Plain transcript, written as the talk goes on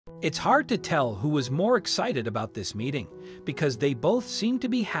It's hard to tell who was more excited about this meeting, because they both seemed to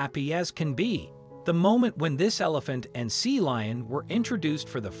be happy as can be. The moment when this elephant and sea lion were introduced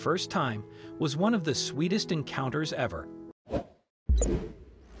for the first time was one of the sweetest encounters ever.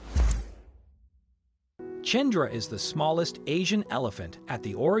 Chendra is the smallest Asian elephant at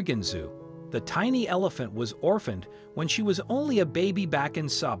the Oregon Zoo. The tiny elephant was orphaned when she was only a baby back in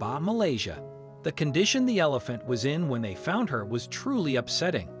Sabah, Malaysia. The condition the elephant was in when they found her was truly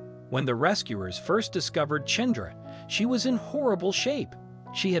upsetting. When the rescuers first discovered Chendra, she was in horrible shape.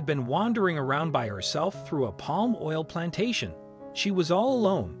 She had been wandering around by herself through a palm oil plantation. She was all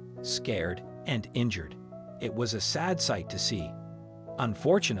alone, scared, and injured. It was a sad sight to see.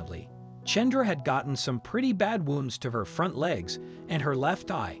 Unfortunately, Chendra had gotten some pretty bad wounds to her front legs and her left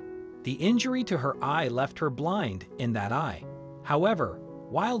eye. The injury to her eye left her blind in that eye. However,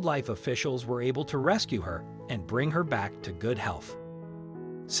 wildlife officials were able to rescue her and bring her back to good health.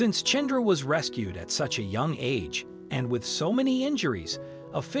 Since Chendra was rescued at such a young age and with so many injuries,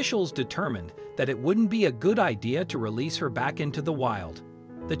 officials determined that it wouldn't be a good idea to release her back into the wild.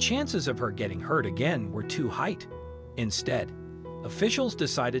 The chances of her getting hurt again were too high. Instead, officials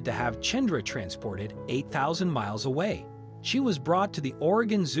decided to have Chendra transported 8,000 miles away. She was brought to the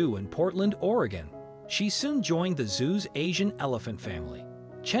Oregon Zoo in Portland, Oregon. She soon joined the zoo's Asian elephant family.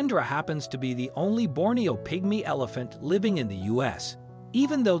 Chendra happens to be the only Borneo pygmy elephant living in the U.S.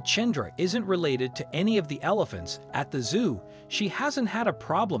 Even though Chendra isn't related to any of the elephants at the zoo, she hasn't had a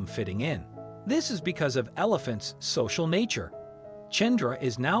problem fitting in. This is because of elephants' social nature. Chendra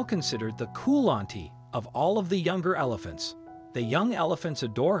is now considered the cool auntie of all of the younger elephants. The young elephants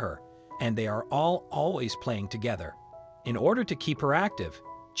adore her, and they are all always playing together. In order to keep her active,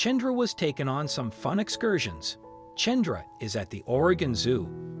 Chendra was taken on some fun excursions. Chendra is at the Oregon Zoo,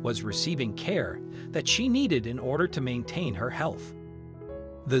 was receiving care that she needed in order to maintain her health.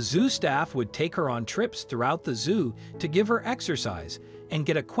 The zoo staff would take her on trips throughout the zoo to give her exercise and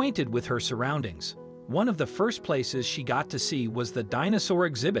get acquainted with her surroundings. One of the first places she got to see was the dinosaur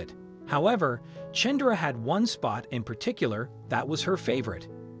exhibit. However, Chendra had one spot in particular that was her favorite.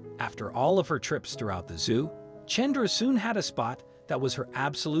 After all of her trips throughout the zoo, Chendra soon had a spot that was her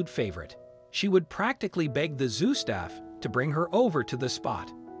absolute favorite. She would practically beg the zoo staff to bring her over to the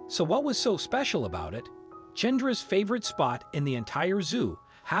spot. So what was so special about it? Chendra's favorite spot in the entire zoo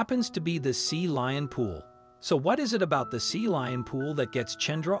happens to be the sea lion pool. So what is it about the sea lion pool that gets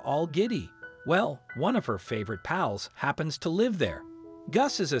Chendra all giddy? Well, one of her favorite pals happens to live there.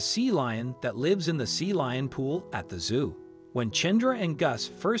 Gus is a sea lion that lives in the sea lion pool at the zoo. When Chendra and Gus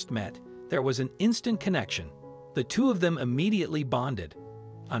first met, there was an instant connection. The two of them immediately bonded.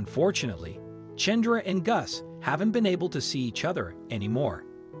 Unfortunately, Chendra and Gus haven't been able to see each other anymore.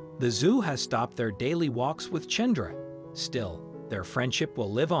 The zoo has stopped their daily walks with Chendra. Still, their friendship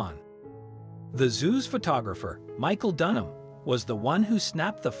will live on. The zoo's photographer, Michael Dunham, was the one who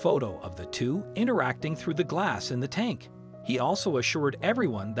snapped the photo of the two interacting through the glass in the tank. He also assured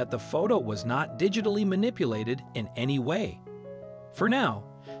everyone that the photo was not digitally manipulated in any way. For now,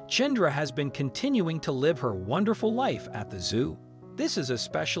 Chendra has been continuing to live her wonderful life at the zoo. This is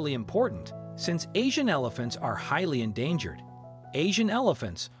especially important since Asian elephants are highly endangered. Asian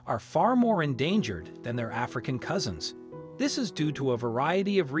elephants are far more endangered than their African cousins. This is due to a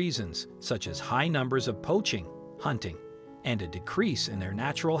variety of reasons, such as high numbers of poaching, hunting, and a decrease in their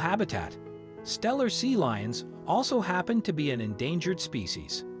natural habitat. Stellar sea lions also happen to be an endangered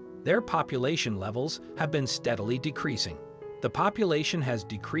species. Their population levels have been steadily decreasing. The population has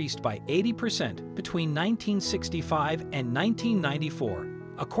decreased by 80% between 1965 and 1994,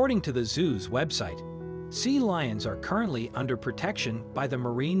 according to the zoo's website. Sea lions are currently under protection by the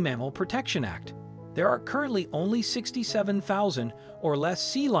Marine Mammal Protection Act. There are currently only 67,000 or less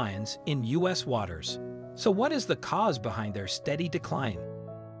sea lions in U.S. waters. So what is the cause behind their steady decline?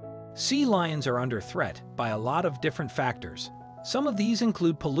 Sea lions are under threat by a lot of different factors. Some of these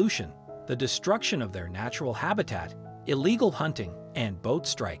include pollution, the destruction of their natural habitat, illegal hunting, and boat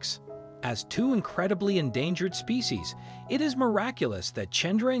strikes. As two incredibly endangered species, it is miraculous that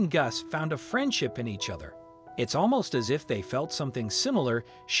Chendra and Gus found a friendship in each other. It's almost as if they felt something similar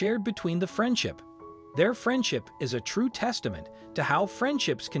shared between the friendship. Their friendship is a true testament to how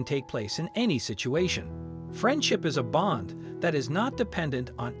friendships can take place in any situation. Friendship is a bond that is not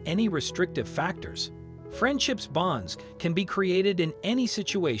dependent on any restrictive factors. Friendships bonds can be created in any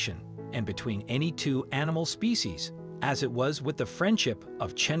situation and between any two animal species, as it was with the friendship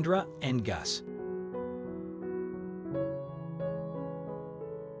of Chendra and Gus.